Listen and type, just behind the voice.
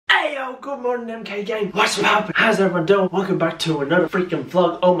Hey yo, good morning MK gang. What's up? How's everyone doing? Welcome back to another freaking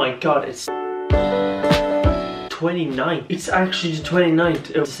vlog. Oh my god, it's 29th. It's actually the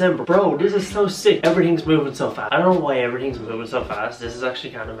 29th of December. Bro, this is so sick. Everything's moving so fast. I don't know why everything's moving so fast. This is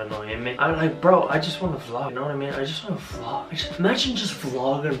actually kind of annoying me. I'm like, bro, I just want to vlog. You know what I mean? I just want to vlog. Imagine just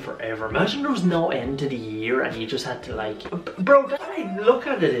vlogging forever. Imagine there was no end to the year and you just had to like... Bro, that's how I look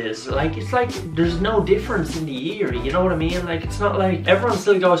at it is. Like, it's like there's no difference in the year. You know what I mean? Like, it's not like... Everyone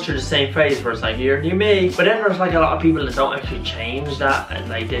still goes through the same phase where it's like, year, new me. But then there's like a lot of people that don't actually change that. And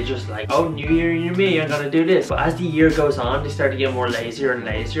like, they just like, oh, new year, new me. I'm gonna do this. But as the year goes on, they start to get more lazier and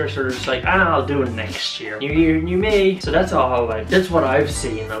lazier, so they're just like, I'll do it next year. New year, new me. So that's all, like, that's what I've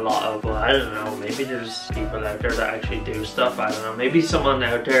seen a lot of. But I don't know, maybe there's people out there that actually do stuff. I don't know, maybe someone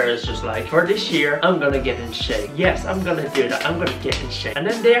out there is just like, for this year, I'm gonna get in shape. Yes, I'm gonna do that. I'm gonna get in shape. And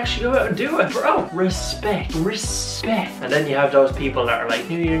then they actually go out and do it. Bro, respect, respect. And then you have those people that are like,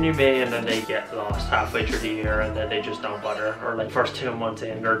 new year, new me, and then they get lost halfway through the year and then they just don't bother. Or like first 2 months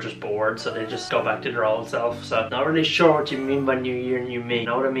in, they're just bored, so they just go back to their old self. So not really sure what you mean by new year, new me. You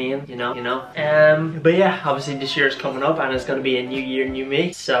know what I mean? You know? But yeah, obviously this year is coming up and it's gonna be a new year, new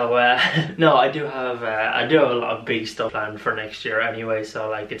me. So no, I do have a lot of big stuff planned for next year anyway.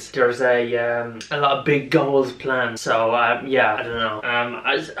 So like there's a lot of big goals planned. So yeah, I don't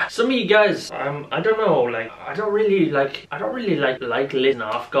know. Some of you guys, I don't know, like I don't really like listing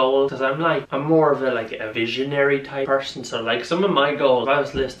off goals, because I'm more of a visionary type person. So like some of my goals, if I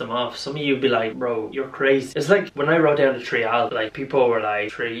was to list them off, some of you would be like, bro, you're crazy. It's like when I wrote down the 3 albums, like people were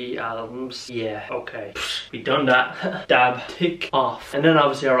like, 3 albums, yeah, okay, we done that. Dab, tick off. And then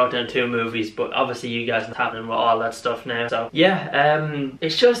obviously I wrote down 2 movies, but obviously you guys are happening with all that stuff now. So yeah,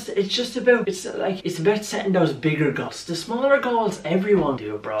 it's just about, it's about setting those bigger goals. The smaller goals everyone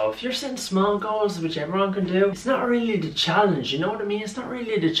do, bro. If you're setting small goals, which everyone can do, it's not really the challenge, you know what I mean? It's not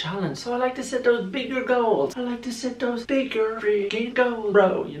really the challenge. So I like to set those bigger goals. I like to set those bigger freaking goals,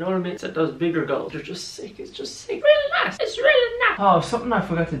 bro. You know what I mean? Set those bigger goals. They're just sick. It's just sick. Really nice. It's really nice. Oh, something I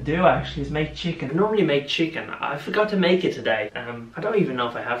forgot to do actually is make chicken. I normally make chicken. I forgot to make it today. I don't even know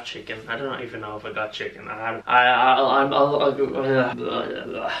if I have chicken. I don't even know if I got chicken.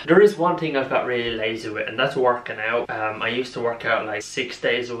 There is one thing I've got really lazy with, and that's working out. I used to work out like 6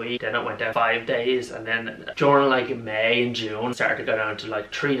 days a week, then it went down 5 days, and then during like May and June started to go down to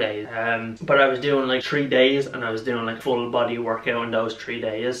like 3 days. But I was doing like 3 days, and I was doing like full body workout in those 3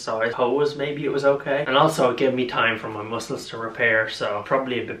 days, so I suppose maybe it was okay. And also it gave me time for my muscles to repair, so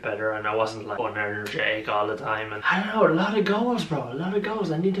probably a bit better, and I wasn't like unenergetic all the time. And I don't know, a lot of goals, bro, a lot of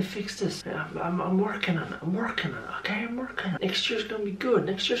goals. I need to fix this. I'm working on it. I'm working on it. Okay, I'm working on it. Next year's gonna be good.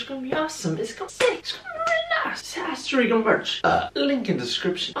 Next year's gonna be awesome. It's gonna be sick. It's gonna be really nice. Asterisk merch. Link in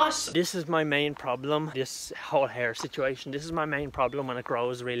description. Awesome. This is my main problem. This whole hair situation. This is my main problem when it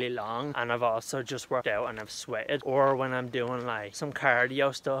grows really long, and I've also just worked out and I've sweated, or when I'm doing like some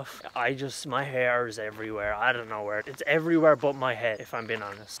cardio stuff. My hair is everywhere. I don't know where. It's everywhere but my head, if I'm being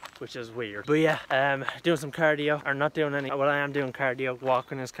honest, which is weird. But yeah, doing some cardio, or not doing any. Well, I am doing cardio.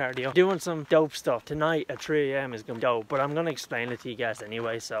 Walking is cardio. Doing some dope stuff tonight at 3 AM is gonna be dope, but I'm gonna explain it to you guys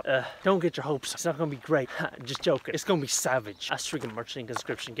anyway. So don't get your hopes up. It's not gonna be great. Just joking. It's gonna be savage. That's freaking merch link in the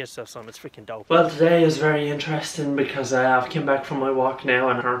description. Get yourself some. It's freaking dope. Well, today is very interesting because I've come back from my walk now,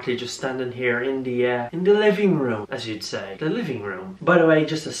 and I'm currently just standing here in the living room, as you'd say, the living room. By the way,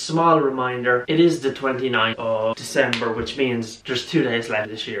 just a small reminder: it is the 29th of December, which means there's 2 days left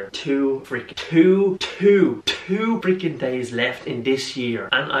this year. Two freaking days left in this year,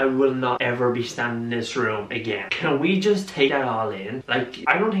 and I will not ever be standing in this room again. Can we just take that all in? Like,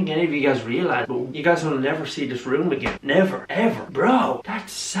 I don't think any of you guys realize, but you guys will never see this room again. Never, ever. Bro,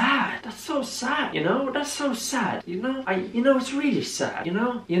 that's sad. That's so sad, you know? That's so sad, you know? It's really sad, you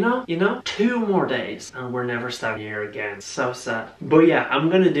know? 2 more days, and we're never standing here again. So sad. But yeah, I'm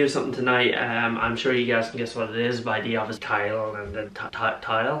gonna do something tonight. I'm sure you guys can guess what it is by the obvious title and the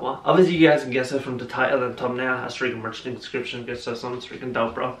title. Well, obviously you guys can guess it from the title and thumbnail. Has freaking merch in the description. Guess so something. It's freaking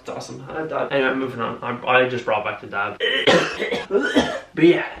dope, bro. It's awesome. Anyway, moving on. I just brought back the dab. But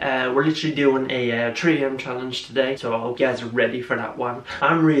yeah, we're literally doing a 3 AM challenge today, so I hope you guys are ready for that one.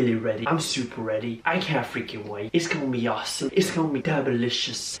 I'm really ready. I'm super ready. I can't freaking wait. It's gonna be awesome. It's gonna be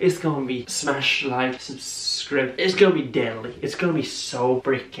delicious. It's gonna be smash like, subscribe. It's gonna be deadly. It's gonna be so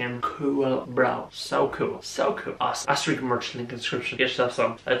freaking cool, bro. So cool. So cool. Awesome. Asterisk merch link in the description. Get yourself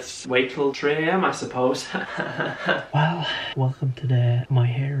some. Let's wait till 3 AM, I suppose. Well, welcome to the My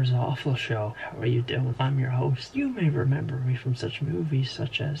Hair is Awful show. How are you doing? I'm your host. You may remember me from such movies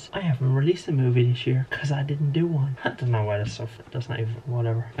such as, I haven't released a movie this year. Because I didn't do one. I don't know why that's not even,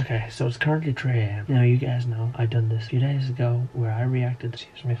 whatever. Okay, so it's currently 3 a.m. Now you guys know I've done this a few days ago where I reacted,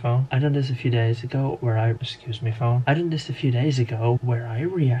 excuse me phone. I done this a few days ago where I, excuse me phone. I done this a few days ago where I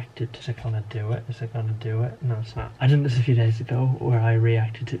reacted. Is it gonna do it? Is it gonna do it? No, it's not. I done this a few days ago where I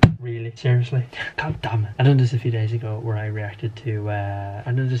reacted to, really? Seriously? God damn it. I done this a few days ago where I reacted to,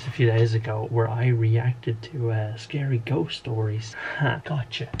 scary ghost stories.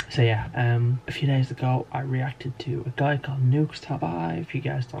 Gotcha. So yeah, a few days ago I reacted to a guy called Nuke's Top 5. If you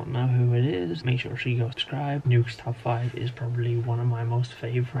guys don't know who it is, make sure you go subscribe. Nuke's Top 5 is probably one of my most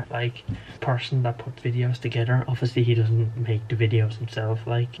favorite, like, person that puts videos together. Obviously he doesn't make the videos himself,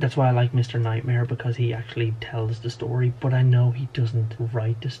 like, that's why I like Mr. Nightmare, because he actually tells the story, but I know he doesn't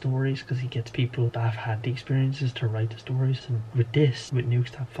write the stories because he gets people that have had the experiences to write the stories. And with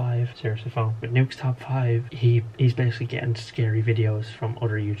Nuke's Top 5, seriously phone, with Nuke's Top 5, he's basically getting scary videos from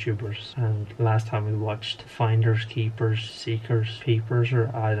other YouTubers. And last time we watched Finders, Keepers, Seekers, Peepers,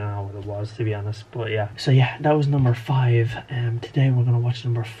 or I don't know what it was, to be honest, but yeah. So yeah, that was number 5. Today we're gonna watch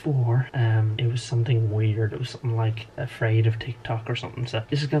number 4. It was something weird. It was something like Afraid of TikTok or something, so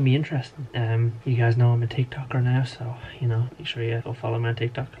this is gonna be interesting. You guys know I'm a TikToker now, so you know, make sure you go follow me on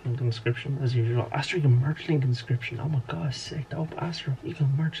TikTok, link in the description as usual. Astro, you can merch link in the description. Oh my god, sick dope. Astro, you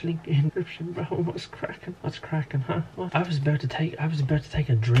can merch link in the description, bro. What's cracking, huh? What? I was about to take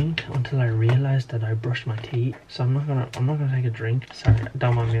a drink until I realized that I brushed my teeth, so I'm not gonna take a drink. Sorry,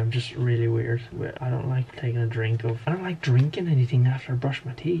 don't mind me, I'm just really weird. I don't like taking a drink of, I don't like drinking anything after I brush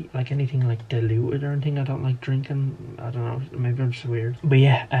my teeth, like anything like diluted or anything. I don't like drinking. I don't know, maybe I'm just weird. But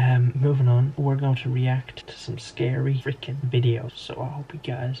yeah, moving on, we're going to react to some scary freaking videos, so I hope you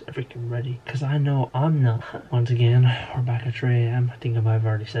guys are freaking ready, because I know I'm not. Once again, we're back at 3 a.m. I think I might have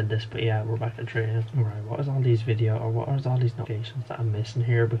already said this, but yeah, we're back at 3 a.m. Right, what is all these videos, or what is all these notifications that I'm missing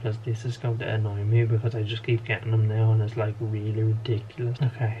here, because this is going to annoy me, because I just keep getting them now and it's like really ridiculous.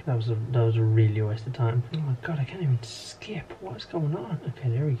 Okay, that was a really waste of time. Oh my god, I can't even skip. What's going on? Okay,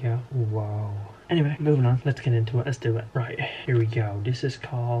 there we go. Wow. Anyway, moving on. Let's get into it. Let's do it. Right, here we go. This is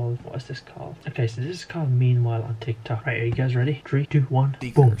called, what is this called? Okay, so this is called Meanwhile on TikTok. Right, are you guys ready? 3, 2, 1,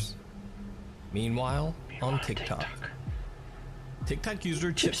 boom. Meanwhile on TikTok. TikTok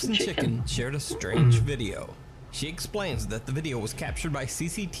user Chips and Chicken shared a strange video. She explains that the video was captured by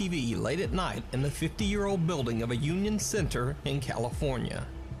CCTV late at night in the 50-year-old building of a Union Center in California.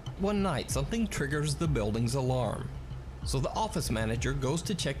 One night, something triggers the building's alarm. So the office manager goes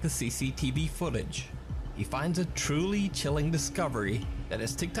to check the CCTV footage. He finds a truly chilling discovery that,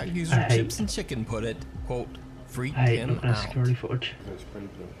 as TikTok user Chips and Chicken put it, quote, freaked him out. Security footage.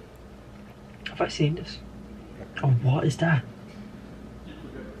 Have I seen this? Oh, what is that?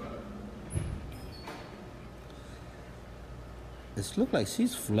 It looks like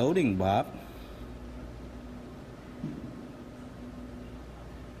she's floating, Bob.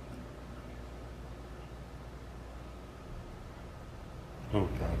 Oh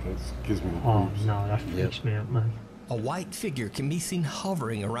god, that gives me the Oh creeps. no, that freaks me out, man. A white figure can be seen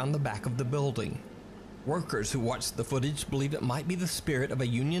hovering around the back of the building. Workers who watched the footage believe it might be the spirit of a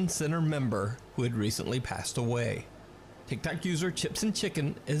Union Center member who had recently passed away. TikTok user Chips and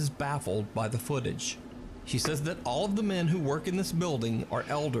Chicken is baffled by the footage. She says that all of the men who work in this building are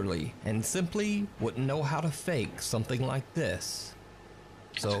elderly and simply wouldn't know how to fake something like this.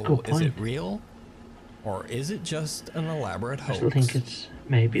 So is it real? Or is it just an elaborate hoax? I still think it's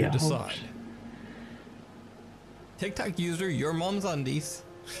maybe a decide. hoax. TikTok user Your Mom's Undies.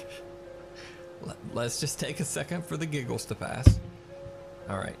 Let's just take a second for the giggles to pass.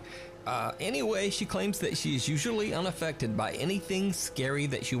 Alright. Anyway, she claims that she is usually unaffected by anything scary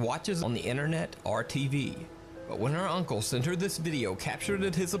that she watches on the internet or TV. But when her uncle sent her this video captured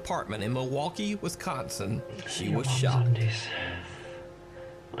at his apartment in Milwaukee, Wisconsin, she was shocked.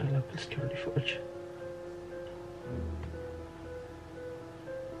 I love the security footage.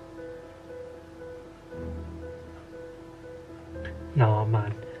 No,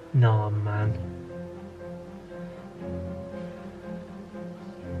 man. No, man.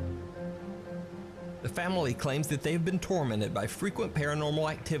 The family claims that they've been tormented by frequent paranormal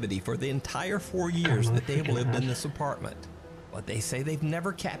activity for the entire 4 years that they've lived in this apartment. But they say they've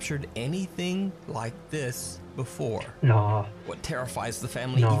never captured anything like this before. No. What terrifies the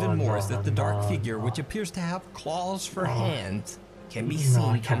family even more is that the dark figure, which appears to have claws for hands, can be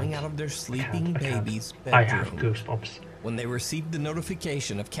seen coming out of their sleeping baby's bedroom. I have goosebumps. When they received the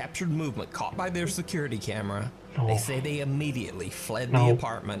notification of captured movement caught by their security camera, they say they immediately fled the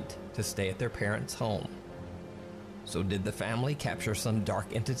apartment to stay at their parents' home. So did the family capture some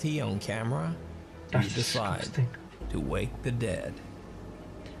dark entity on camera? You decide to wake the dead.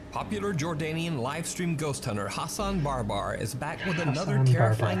 Popular Jordanian livestream ghost hunter Hassan Barbar is back with another Hassan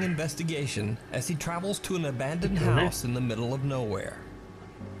terrifying Barbar. investigation as he travels to an abandoned house in the middle of nowhere.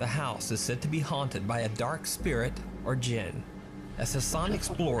 The house is said to be haunted by a dark spirit or jinn. As Hassan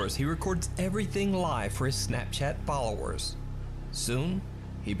explores, he records everything live for his Snapchat followers. Soon,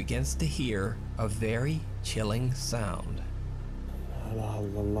 he begins to hear a very chilling sound. لا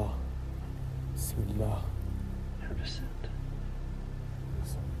حول الله بسم الله 100%.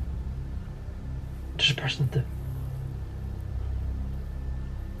 There's a person there.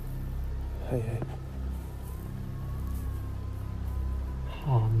 هي هي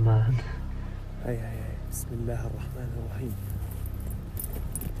Oh man. هي هي بسم الله الرحمن الرحيم.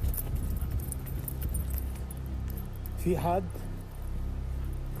 في حد؟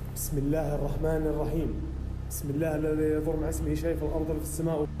 بسم الله الرحمن الرحيم. بسم الله الذي يضر مع اسمه شيء في الأرض وفي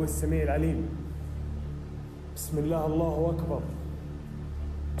السماء وهو السميع العليم. بسم الله الله أكبر.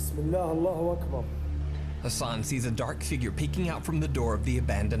 بسم الله الله أكبر. Hassan sees a dark figure peeking out from the door of the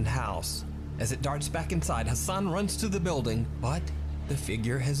abandoned house. As it darts back inside, Hassan runs to the building, but the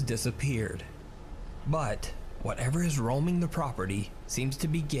figure has disappeared. But whatever is roaming the property seems to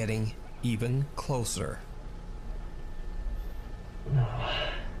be getting even closer. No.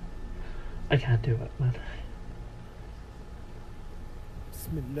 I can't do it, man.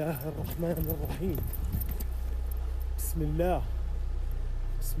 بسم الله الرحمن الرحيم. بسم الله.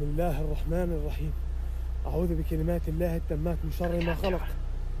 بسم الله الرحمن الرحيم. أعوذ بكلمات الله التامات من شر ما خلق.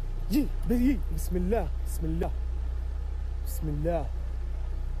 جي بي بسم الله بسم الله بسم الله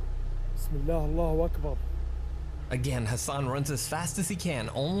بسم الله الله أكبر. Again, Hassan runs as fast as he can,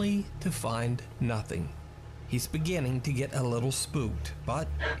 only to find nothing. He's beginning to get a little spooked, but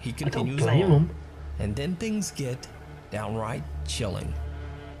he continues blame on. him. And then things get downright chilling.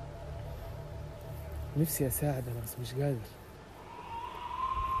 نفسي أساعد أنا بس مش قادر.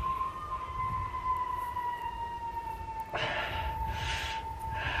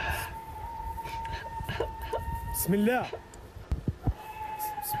 بسم الله.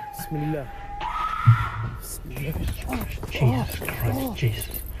 بسم الله. بسم الله. Jesus Christ,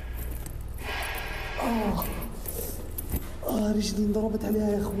 Jesus. رجلي انضربت عليها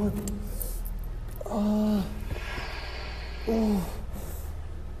يا اخوان.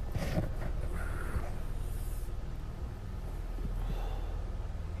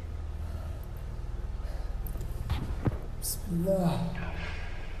 بسم الله.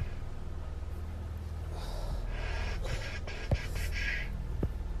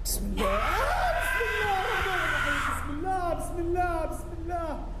 بسم الله. بسم الله. بسم الله. بسم الله.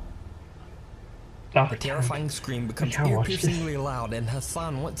 The terrifying scream becomes can't watch ear-piercingly loud, and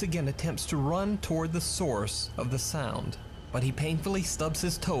Hassan once again attempts to run toward the source of the sound, but he painfully stubs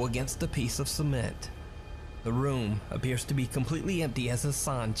his toe against a piece of cement. The room appears to be completely empty as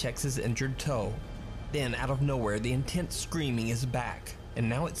Hassan checks his injured toe. Then, out of nowhere, the intense screaming is back, and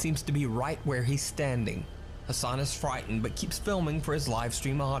now it seems to be right where he's standing. Hassan is frightened but keeps filming for his live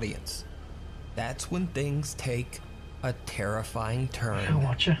stream audience. That's when things take a terrifying I turn. can't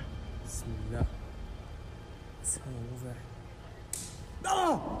watch it. بسم الله.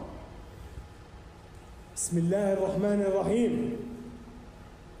 بسم الله الرحمن الرحيم.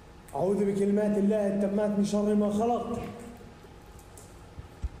 أعوذ بكلمات الله التامات من شر ما خلق.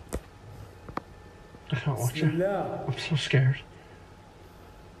 I can't watch بسم it. الله. I'm so scared.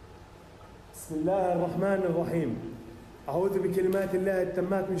 بسم الله الرحمن الرحيم. أعوذ بكلمات الله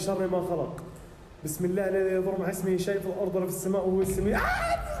التامات من شر ما خلق. بسم الله الذي يضر مع اسمه شيء في الأرض ولا في السماء وهو السميع.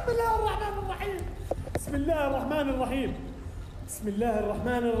 بسم الله الرحمن الرحيم. بسم الله الرحمن الرحيم. بسم الله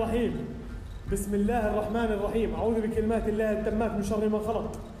الرحمن الرحيم. بسم الله الرحمن الرحيم. أعوذ بكلمات الله التامات من شر ما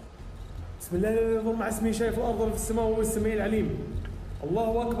خلق. بسم الله الذي يضر مع اسمه شيء في الأرض ولا في السماء وهو السميع العليم.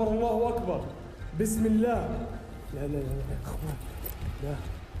 الله أكبر الله أكبر. بسم الله. لا لا لا لا يا أخوان. لا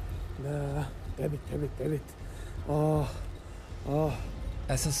لا تعبت.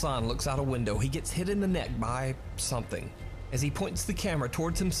 As Hassan looks out a window, he gets hit in the neck by something. As he points the camera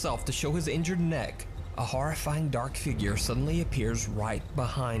towards himself to show his injured neck, a horrifying dark figure suddenly appears right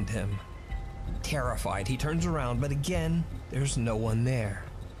behind him. Terrified, he turns around, but again, there's no one there.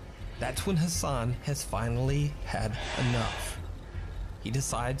 That's when Hassan has finally had enough. He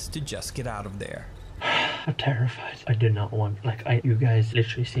decides to just get out of there. I'm terrified. I do not want, you guys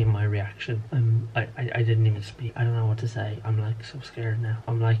literally see my reaction. I didn't even speak. I don't know what to say. I'm like so scared now.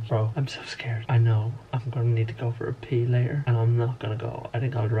 I'm like, bro, I'm so scared. I know I'm gonna need to go for a pee later, and I'm not gonna go. I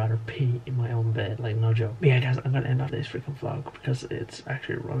think I would rather pee in my own bed, like no joke. But yeah, guys, I'm gonna end off this freaking vlog because it's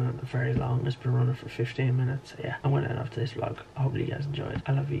actually running very long. It's been running for 15 minutes. So yeah, I'm gonna end off this vlog. I hope you guys enjoyed.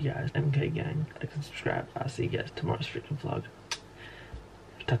 I love you guys. MK gang, like and subscribe. I'll see you guys tomorrow's freaking vlog.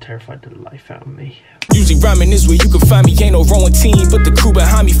 That terrified the life out of me. Usually rhyming is where you can find me. Ain't no rowing team, but the crew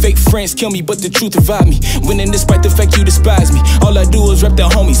behind me. Fake friends kill me, but the truth revive me. Winning despite the fact you despise me. All I do is rep the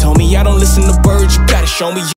homies, homie. I don't listen to birds, you gotta show me.